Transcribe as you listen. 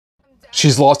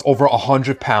She's lost over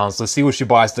 100 pounds. Let's see what she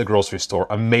buys at the grocery store.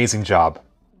 Amazing job.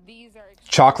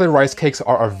 Chocolate rice cakes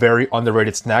are a very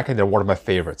underrated snack and they're one of my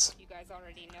favorites.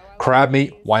 Crab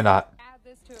meat, why not?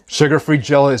 Sugar-free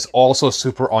Jell-O is also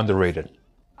super underrated.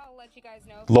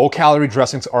 Low-calorie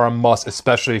dressings are a must,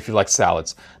 especially if you like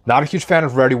salads. Not a huge fan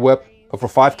of Reddi-wip, but for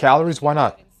 5 calories, why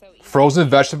not? Frozen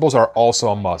vegetables are also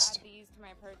a must.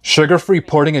 Sugar-free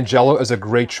pudding and Jell-O is a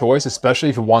great choice, especially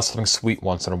if you want something sweet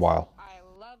once in a while.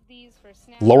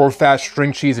 Lower fat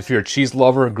string cheese if you're a cheese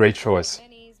lover, great choice.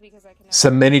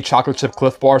 Some mini chocolate chip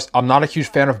Cliff Bars. I'm not a huge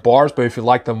fan of bars, but if you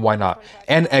like them, why not?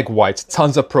 And egg whites,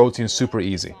 tons of protein, super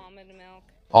easy.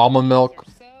 Almond milk.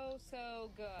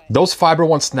 Those Fiber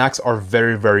One snacks are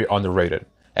very, very underrated.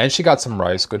 And she got some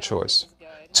rice, good choice.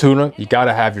 Tuna, you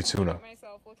gotta have your tuna.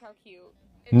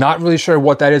 Not really sure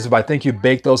what that is, but I think you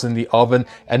bake those in the oven.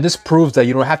 And this proves that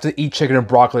you don't have to eat chicken and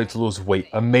broccoli to lose weight.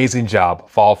 Amazing job.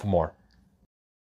 Follow for more.